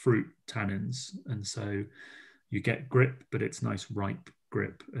nice fruit tannins, and so you get grip, but it's nice ripe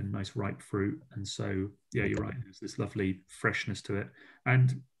grip and nice ripe fruit. And so yeah, you're right, there's this lovely freshness to it,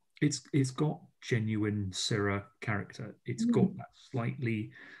 and it's got genuine Syrah character. It's got that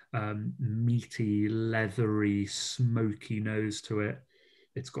slightly meaty, leathery, smoky nose to it.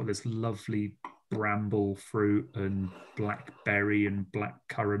 It's got this lovely bramble fruit and blackberry and black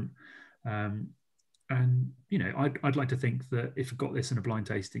currant. And you know, I'd like to think that if you got this in a blind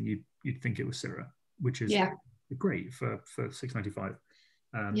tasting, you'd think it was Syrah, which is great for $6.95.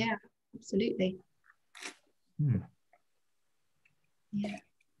 Yeah, absolutely. Yeah.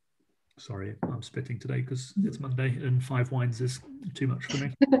 Sorry, I'm spitting today because it's Monday and 5 wines is too much for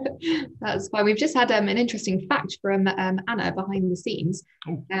me. That's fine. We've just had an interesting fact from Anna behind the scenes,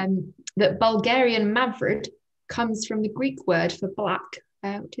 that Bulgarian mavrid comes from the Greek word for black,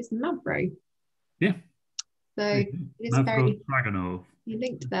 which is mavro. Yeah. So it is very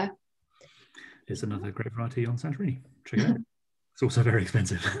linked there. It's another great variety on Santorini. Check it out. It's also very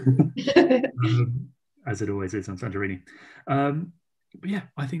expensive, as it always is on Santorini. But yeah,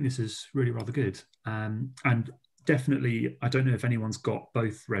 I think this is really rather good. And definitely, I don't know if anyone's got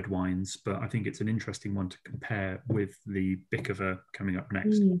both red wines, but I think it's an interesting one to compare with the Bikova coming up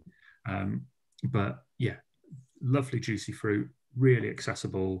next. But yeah, lovely juicy fruit, really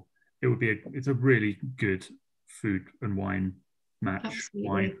accessible. It's a really good food and wine match. Absolutely.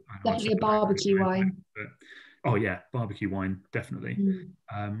 Wine. Definitely a barbecue wine. Oh yeah, barbecue wine, definitely.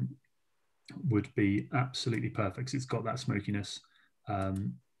 Would be absolutely perfect. It's got that smokiness. Yeah,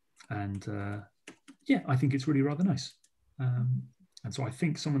 I think it's really rather nice. And so I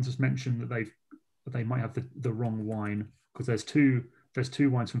think someone just mentioned that they might have the wrong wine, because there's two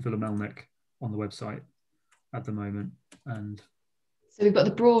wines from Philomelic on the website at the moment. And so we've got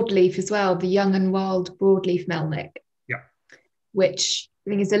the broadleaf as well, the young and wild broadleaf Melnick. Yeah. Which I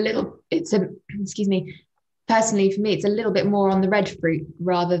think is excuse me, personally for me, it's a little bit more on the red fruit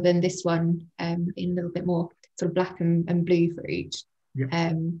rather than this one, in a little bit more sort of black and blue fruit.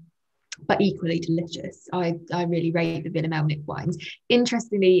 Yeah. But equally delicious. I really rate the Villa Melnick wines.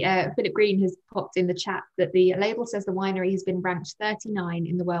 Interestingly, Philip Green has popped in the chat that the label says the winery has been ranked 39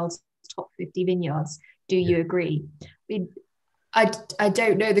 in the world's top 50 vineyards. Do you agree? I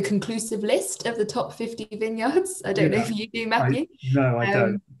don't know the conclusive list of the top 50 vineyards. I don't know if you do, Matthew. No, I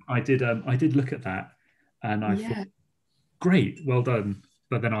don't. I did look at that, and I thought, great, well done.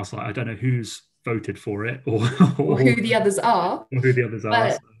 But then I was like, I don't know who's voted for it or who the others are. Or who the others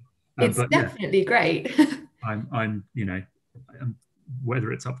are. It's definitely great. I'm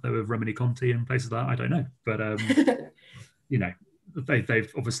whether it's up there with Remini Conti and places like that, I don't know. But you know,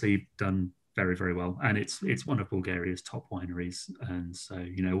 they've obviously done very, very well, and it's one of Bulgaria's top wineries. And so,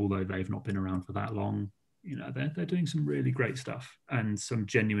 you know, although they've not been around for that long, you know, they're doing some really great stuff and some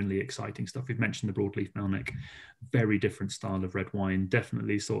genuinely exciting stuff. We've mentioned the broadleaf Melnick, very different style of red wine,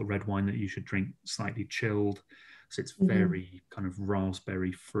 definitely sort of red wine that you should drink slightly chilled. So it's very kind of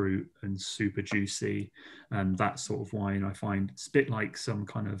raspberry fruit and super juicy, and that sort of wine I find it's a bit like some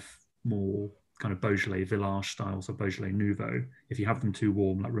kind of more kind of Beaujolais Village styles or Beaujolais Nouveau. If you have them too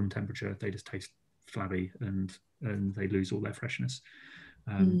warm, like room temperature, they just taste flabby and they lose all their freshness.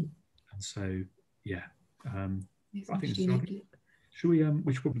 And so yeah, I think it's lovely. Should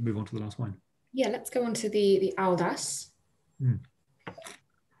we should probably move on to the last wine. Yeah, let's go on to the Aldas.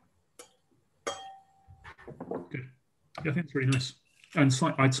 Good. Yeah, I think it's really nice. And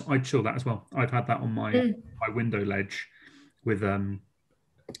I'd chill that as well. I've had that on my window ledge with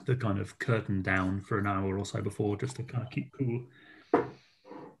the kind of curtain down for an hour or so before, just to kind of keep cool.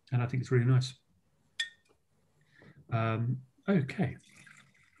 And I think it's really nice. Okay.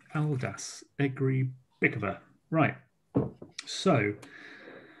 Aldas Egri Bikova. Right. So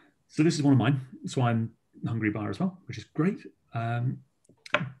this is one of mine. So I'm a Hungary buyer as well, which is great.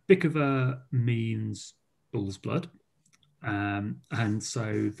 Bikova means bull's blood. And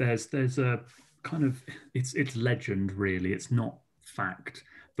so there's a kind of, it's legend really, it's not fact,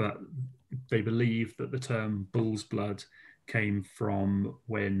 but they believe that the term bull's blood came from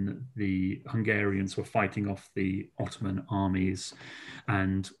when the Hungarians were fighting off the Ottoman armies,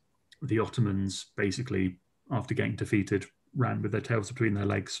 and the Ottomans basically, after getting defeated, ran with their tails between their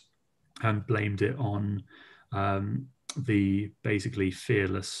legs and blamed it on the basically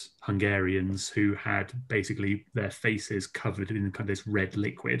fearless Hungarians who had basically their faces covered in kind of this red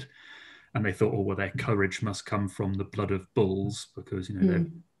liquid. And they thought, oh, well, their courage must come from the blood of bulls because, you know, they're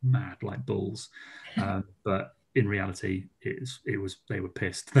mad like bulls. But in reality, they were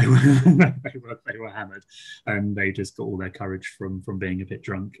pissed. They were hammered, and they just got all their courage from being a bit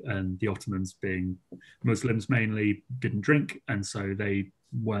drunk. And the Ottomans, being Muslims mainly, didn't drink, and so they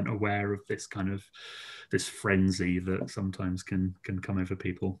weren't aware of this frenzy that sometimes can come over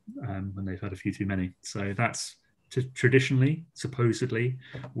people when they've had a few too many. So that's traditionally, supposedly,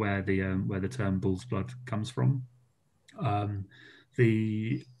 where the term bull's blood comes from.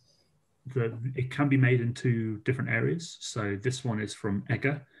 It can be made in two different areas. So this one is from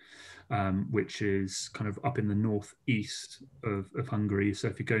Eger, which is kind of up in the northeast of Hungary. So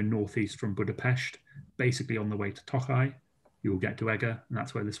if you go northeast from Budapest, basically on the way to Tokai, you'll get to Eger, and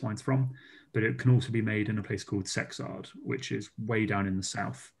that's where this wine's from. But it can also be made in a place called Sexard, which is way down in the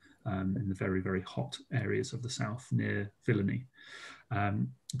south, in the very, very hot areas of the south near Villany.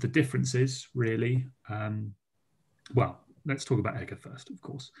 The differences really, let's talk about Eger first, of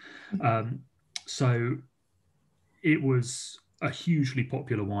course. So it was a hugely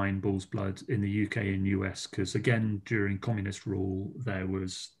popular wine, bull's blood, in the UK and US, because again, during communist rule, there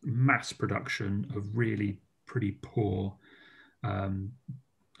was mass production of really pretty poor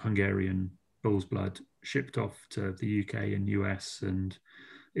Hungarian bull's blood shipped off to the UK and US, and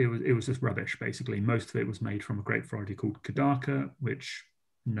it was just rubbish, basically. Most of it was made from a grape variety called Kadarka, which,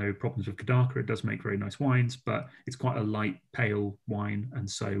 no problems with Kadarka, it does make very nice wines, but it's quite a light, pale wine, and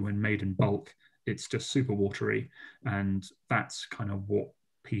so when made in bulk, it's just super watery, and that's kind of what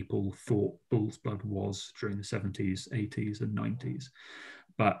people thought bull's blood was during the 70s, 80s, and 90s.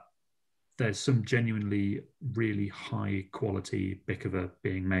 But there's some genuinely really high quality Bickever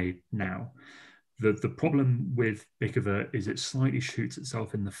being made now. The problem with Bickever is it slightly shoots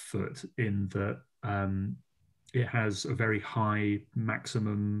itself in the foot in that it has a very high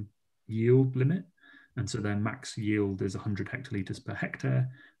maximum yield limit. And so their max yield is 100 hectolitres per hectare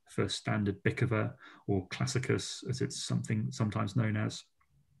for standard Bickever, or Classicus, as it's sometimes known as.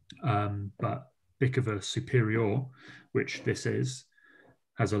 But Bickever Superior, which this is,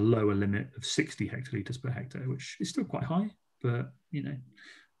 has a lower limit of 60 hectolitres per hectare, which is still quite high, but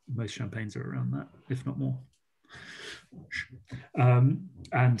most champagnes are around that, if not more. And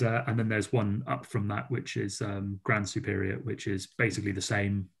then there's one up from that, which is Grand Superior, which is basically the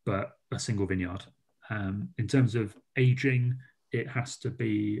same, but a single vineyard. In terms of aging, it has to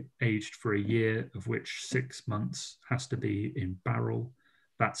be aged for a year, of which 6 months has to be in barrel.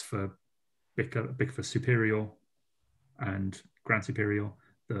 That's for Bickever Superior and Grand Superior.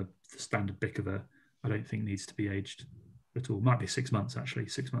 The standard Bickever, I don't think needs to be aged at all. Might be 6 months, actually.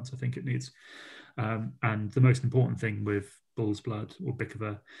 6 months, I think it needs. And the most important thing with bull's blood or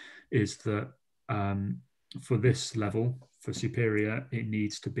Bickever is that for this level, for Superior, it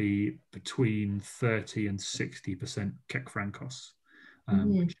needs to be between 30 and 60% Keck Frankos,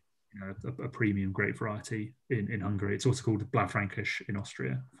 which is a premium grape variety in Hungary. It's also called Blaufränkisch in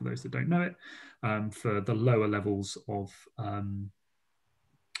Austria, for those that don't know it. For the lower levels of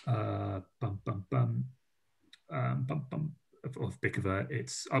Bickever,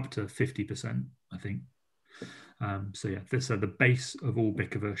 it's up to 50%, I think. So the base of all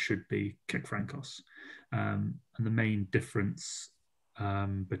Bickever should be Keck Frankos. And the main difference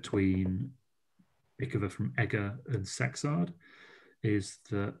between Bickever from Eger and Sexard is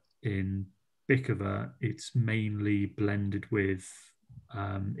that in Bickever, it's mainly blended with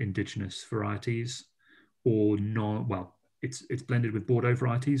indigenous varieties, or it's blended with Bordeaux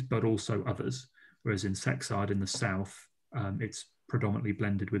varieties, but also others. Whereas in Sexard in the south, it's predominantly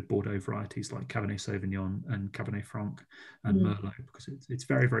blended with Bordeaux varieties like Cabernet Sauvignon and Cabernet Franc and Merlot, because it's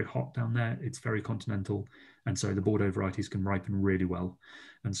very, very hot down there. It's very continental. And so the Bordeaux varieties can ripen really well.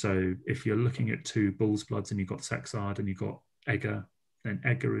 And so if you're looking at two bull's bloods and you've got Sexard and you've got Eger, then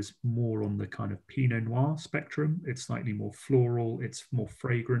Eger is more on the kind of Pinot Noir spectrum. It's slightly more floral. It's more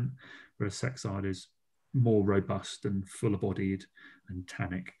fragrant, whereas Sexard is more robust and fuller bodied and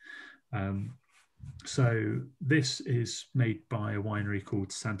tannic. So this is made by a winery called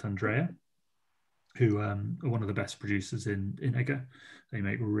Sant'Andrea, who are one of the best producers in Eger. They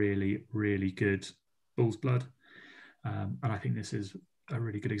make really, really good bull's blood. And I think this is a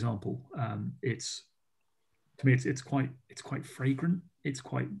really good example. It's quite fragrant. It's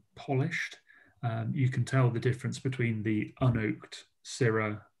quite polished. You can tell the difference between the unoaked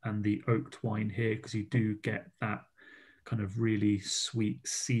Syrah and the oaked wine here, because you do get that kind of really sweet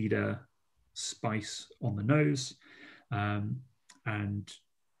cedar spice on the nose, and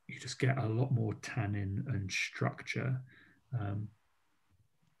you just get a lot more tannin and structure.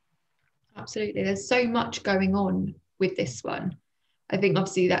 Absolutely, there's so much going on with this one. I think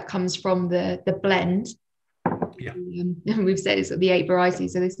obviously that comes from the blend, Yeah. And we've said it's the 8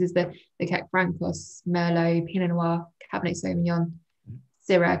 varieties. So this is the Cec Francos, Merlot, Pinot Noir, Cabernet Sauvignon,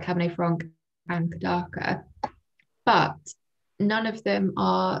 Syrah, Cabernet Franc, and Kadaka. But none of them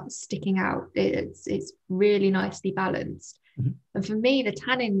are sticking out. It's really nicely balanced. Mm-hmm. And for me, the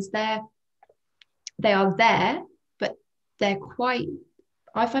tannins, they are there, but they're quite,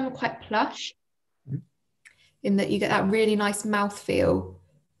 I find them quite plush, mm-hmm. in that you get that really nice mouthfeel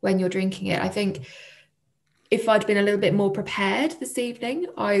when you're drinking it. I think if I'd been a little bit more prepared this evening,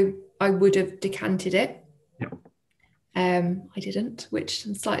 I would have decanted it. Yeah. I didn't, which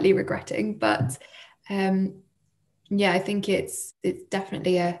I'm slightly regretting, but yeah, I think it's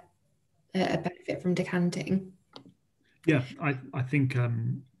definitely a benefit from decanting. Yeah, I think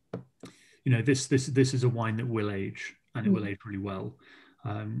this is a wine that will age, and it will age really well.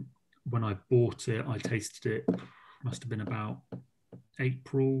 When I bought it, I tasted it, must have been about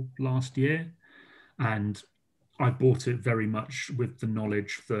April last year, and I bought it very much with the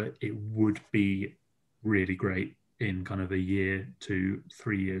knowledge that it would be really great in kind of a year to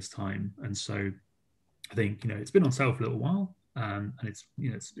 3 years time. And so I think it's been on sale for a little while, and it's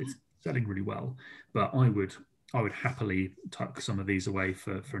selling really well. But I would happily tuck some of these away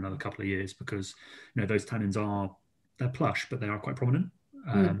for another couple of years, because those tannins they're plush, but they are quite prominent,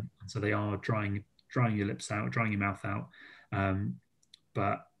 and so they are drying your lips out, drying your mouth out.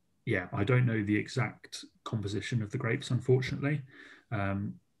 But yeah, I don't know the exact composition of the grapes, unfortunately.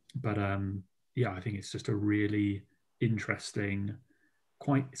 But yeah, I think it's just a really interesting,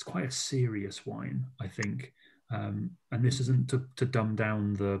 it's quite a serious wine, I think. And this isn't to dumb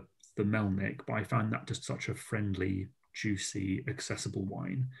down the Melnick, but I found that just such a friendly, juicy, accessible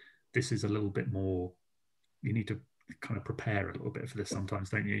wine. This is a little bit more, you need to kind of prepare a little bit for this sometimes,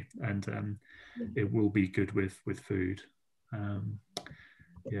 don't you? And it will be good with food.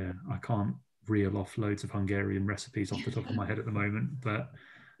 Yeah, I can't reel off loads of Hungarian recipes off the top of my head at the moment, but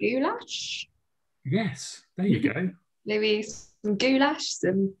Goulash. Yes, there you go. Maybe some goulash,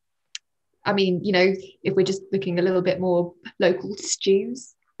 I mean, if we're just looking a little bit more local,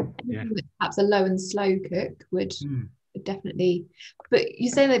 stews, Yeah. perhaps a low and slow cook would definitely. But you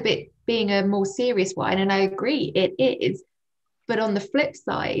say that bit being a more serious wine, and I agree, it is. But on the flip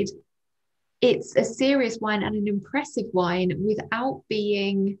side, it's a serious wine and an impressive wine without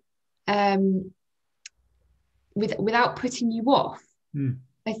being, without putting you off.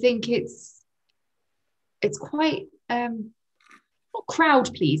 I think it's quite not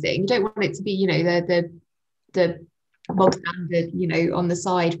crowd pleasing. You don't want it to be, the bog standard, on the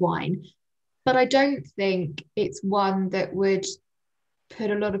side wine. But I don't think it's one that would put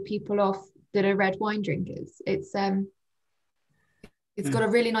a lot of people off that are red wine drinkers. It's got a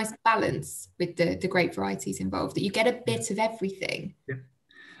really nice balance with the grape varieties involved, that you get a bit of everything. Yeah.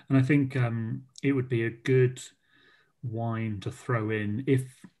 And I think it would be a good wine to throw in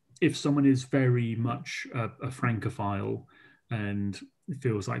if someone is very much a Francophile and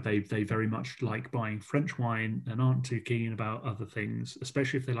feels like they very much like buying French wine and aren't too keen about other things,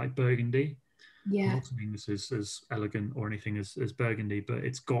 especially if they like Burgundy. Yeah. Not something that's as elegant or anything as Burgundy, but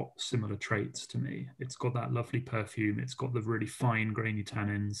it's got similar traits to me. It's got that lovely perfume. It's got the really fine grainy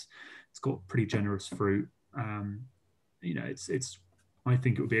tannins. It's got pretty generous fruit. It's. I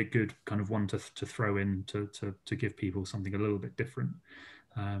think it would be a good kind of one to throw in to give people something a little bit different.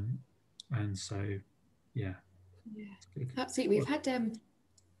 And so, yeah. Absolutely. We've had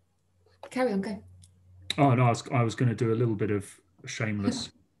carry on, go. Oh no, I was going to do a little bit of shameless,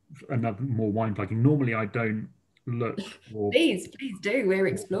 another more wine plugging. Normally, I don't look. Please do. We're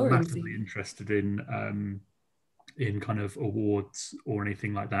exploring. Massively interested in kind of awards or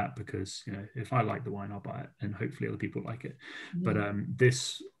anything like that, because if I like the wine, I'll buy it, and hopefully other people like it. But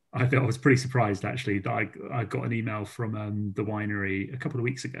this, I was pretty surprised actually that I got an email from the winery a couple of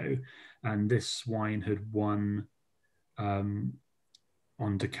weeks ago, and this wine had won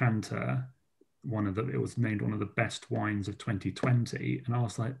on Decanter it was named one of the best wines of 2020, and I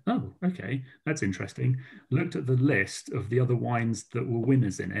was like, oh, okay, that's interesting. Looked at the list of the other wines that were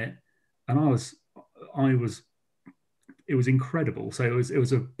winners in it, and it was incredible. So it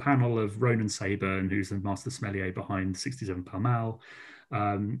was a panel of Ronan Sayburn, who's the master sommelier behind 67 Pall Mall,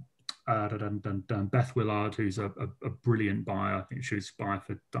 Beth Willard, who's a brilliant buyer. I think she was buyer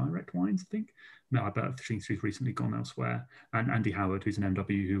for Direct Wines, I think. No, I bet she's recently gone elsewhere. And Andy Howard, who's an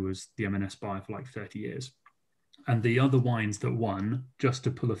MW, who was the M&S buyer for like 30 years. And the other wines that won, just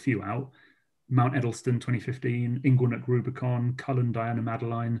to pull a few out, Mount Edelston 2015, Inglenook Rubicon, Cullen Diana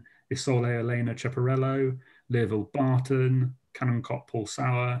Madeline, Isole Elena Ceparello, Learville Barton, Canon Cop Paul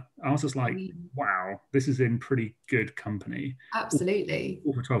Sour. I was just like, wow, this is in pretty good company. Absolutely.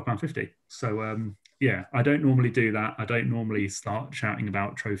 All for £12.50. So yeah, I don't normally do that. I don't normally start shouting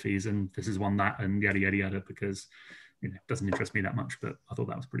about trophies and this is one that and yada yada yada, because it doesn't interest me that much. But I thought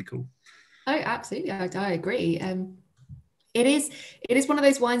that was pretty cool. Oh, absolutely. I agree. It is one of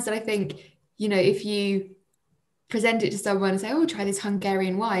those wines that I think, if you present it to someone and say, oh, try this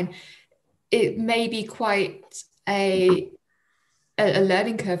Hungarian wine, it may be quite a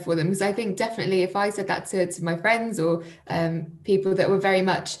learning curve for them. Because I think definitely if I said that to my friends or people that were very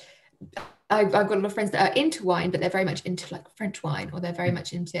much, I've got a lot of friends that are into wine, but they're very much into like French wine, or they're very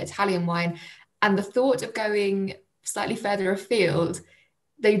much into Italian wine. And the thought of going slightly further afield,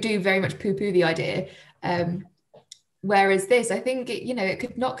 they do very much poo-poo the idea. Whereas this, I think it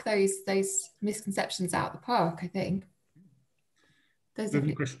could knock those misconceptions out of the park, I think.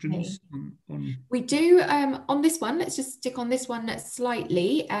 Any questions on... We do on this one. Let's just stick on this one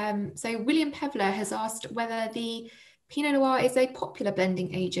slightly. So William Pevler has asked whether the Pinot Noir is a popular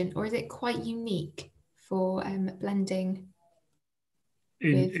blending agent, or is it quite unique for blending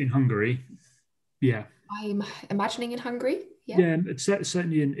in Hungary? Yeah, I'm imagining in Hungary. Yeah, it's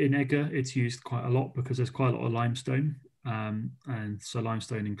certainly in Eger, it's used quite a lot because there's quite a lot of limestone. And so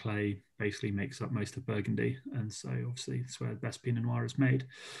limestone and clay basically makes up most of Burgundy. And so obviously it's where the best Pinot Noir is made.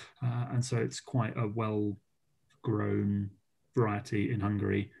 And so it's quite a well-grown variety in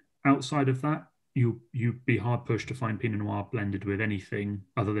Hungary. Outside of that, you'd be hard pushed to find Pinot Noir blended with anything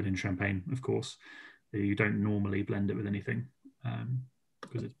other than in Champagne, of course. You don't normally blend it with anything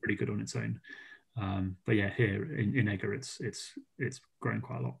because it's pretty good on its own. But yeah, here in Eger, it's growing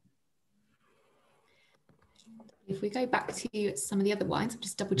quite a lot. If we go back to some of the other wines, I'm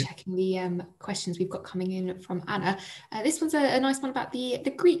just double checking the questions we've got coming in from Anna. This one's a nice one about the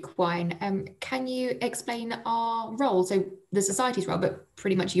Greek wine. Can you explain our role, so the society's role, but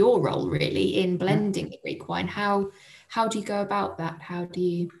pretty much your role really in blending the Greek wine? How do you go about that? How do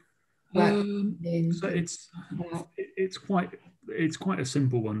you work? So it's quite a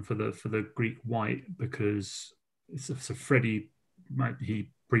simple one for the Greek white, because so Freddie,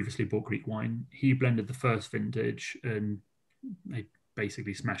 he previously bought Greek wine. He blended the first vintage and they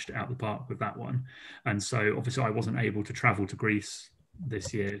basically smashed it out the park with that one. And so obviously I wasn't able to travel to Greece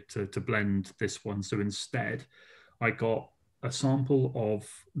this year to blend this one. So instead I got a sample of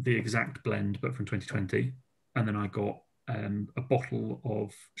the exact blend, but from 2020. And then I got a bottle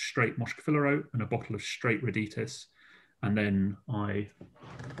of straight Moschkefilero and a bottle of straight Reditis. And then I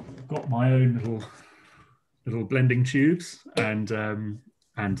got my own little blending tubes and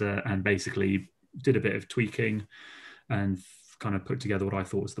basically did a bit of tweaking and kind of put together what I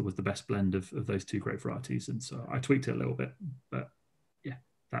thought was the best blend of those two great varieties. And so I tweaked it a little bit, but yeah,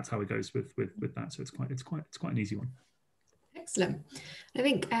 that's how it goes with that. So it's quite an easy one. Excellent. I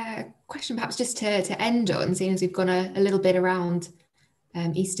think a question perhaps just to end on, seeing as we've gone a little bit around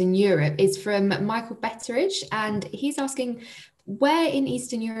Eastern Europe, is from Michael Betteridge, and he's asking, where in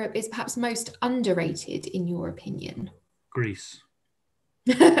Eastern Europe is perhaps most underrated in your opinion? Greece.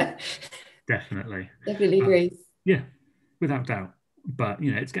 Definitely Greece. Yeah, without doubt. But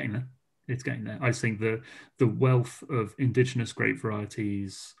it's getting there. I just think the wealth of indigenous grape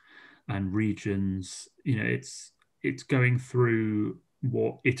varieties and regions, it's going through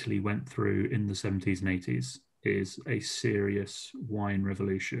what Italy went through in the 70s and 80s, is a serious wine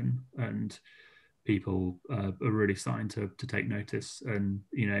revolution, and people are really starting to take notice. And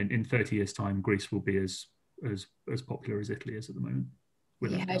in 30 years time, Greece will be as popular as Italy is at the moment.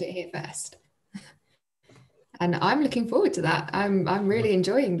 You heard it here first. And I'm looking forward to that. I'm really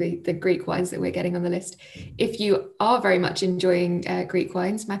enjoying the Greek wines that we're getting on the list. If you are very much enjoying Greek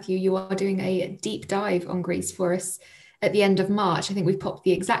wines, Matthew, you are doing a deep dive on Greece for us at the end of March. I think we've popped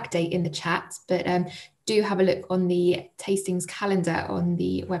the exact date in the chat, but do have a look on the tastings calendar on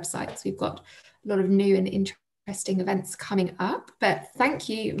the website. So we've got a lot of new and interesting events coming up. But thank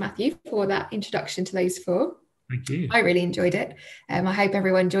you, Matthew, for that introduction to those four. Thank you. I really enjoyed it. I hope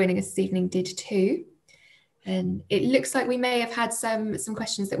everyone joining us this evening did too. And it looks like we may have had some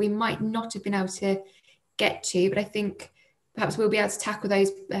questions that we might not have been able to get to, but I think perhaps we'll be able to tackle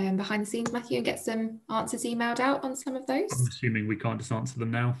those behind the scenes, Matthew, and get some answers emailed out on some of those. I'm assuming we can't just answer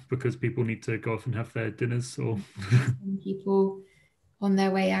them now because people need to go off and have their dinners, or people on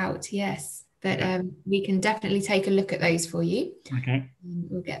their way out, yes. But we can definitely take a look at those for you. Okay.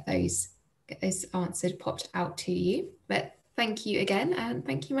 We'll get those answered, popped out to you. But thank you again, and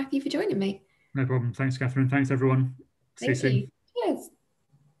thank you, Matthew, for joining me. No problem. Thanks, Catherine. Thanks, everyone. See you soon. Cheers.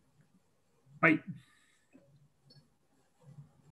 Bye.